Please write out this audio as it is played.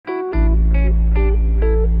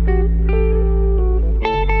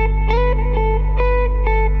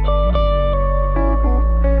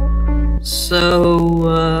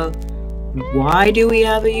So, why do we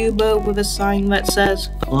have a U-boat with a sign that says,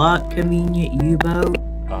 "Plot convenient U-boat"?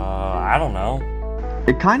 I don't know.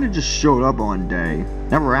 It kinda just showed up one day.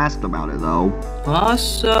 Never asked about it though.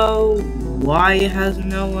 Also, why has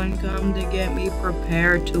no one come to get me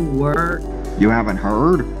prepared to work? You haven't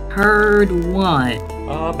heard? Heard what?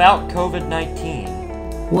 About COVID-19.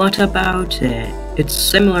 What about it? It's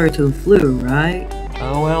similar to the flu, right?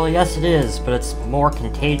 Oh, well, yes it is, but it's more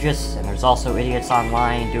contagious, and there's also idiots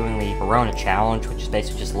online doing the Corona Challenge, which is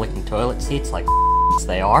basically just licking toilet seats like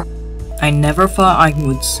they are. I never thought I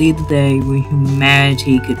would see the day when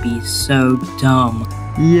humanity could be so dumb.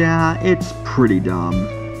 Yeah, it's pretty dumb.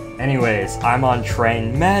 Anyways, I'm on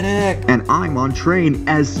train medic! And I'm on train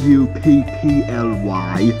SUPPLY.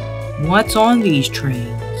 What's on these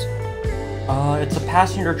trains? It's a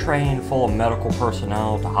passenger train full of medical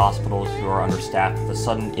personnel to hospitals who are understaffed with a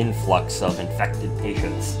sudden influx of infected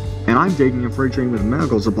patients. And I'm taking a freight train with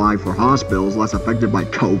medical supply for hospitals less affected by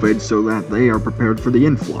COVID so that they are prepared for the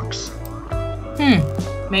influx.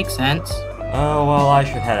 Makes sense. Oh, well, I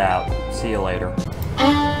should head out. See you later.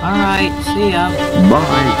 Alright, see ya.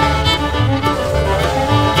 Bye.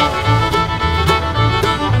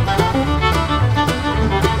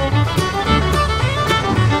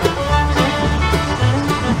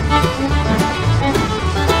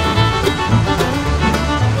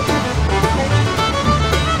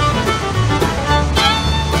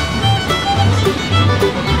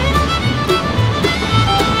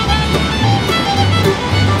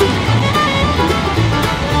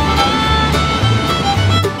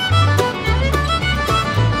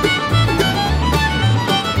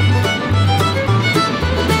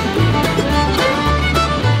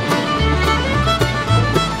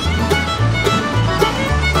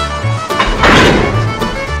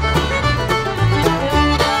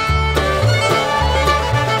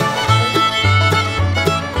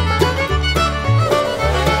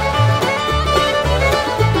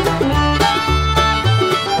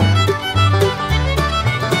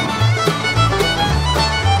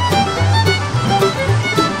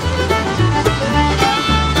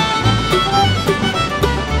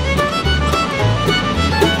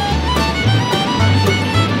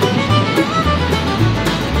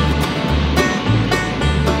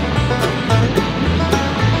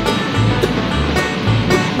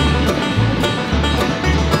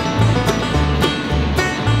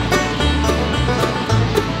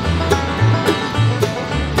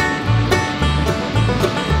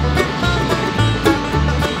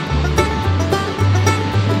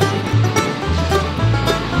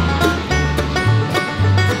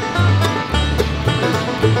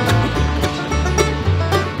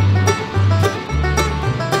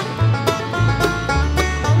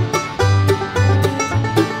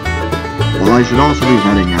 I should also be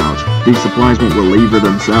heading out. These supplies won't relieve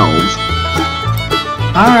themselves.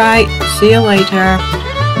 Alright, see you later.